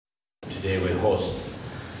today we host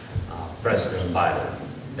President Biden.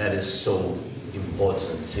 That is so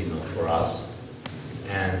important signal for us,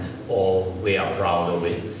 and all we are proud of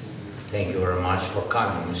it. Thank you very much for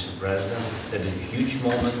coming, Mr. President. That is a huge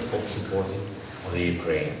moment of supporting of the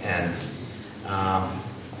Ukraine. And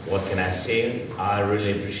what can I say? I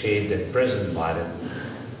really appreciate that President Biden,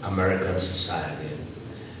 American society,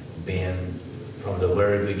 been from the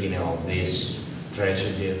very beginning of this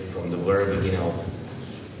tragedy, from the very beginning of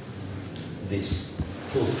this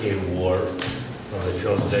full-scale war, from the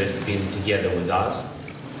first days been together with us.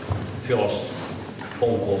 First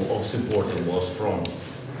phone call of supporting was from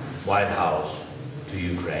White House to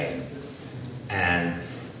Ukraine. And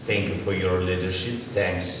thank you for your leadership.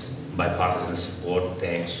 Thanks bipartisan support.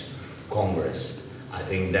 Thanks Congress. I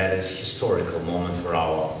think that is a historical moment for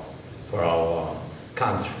our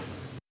country.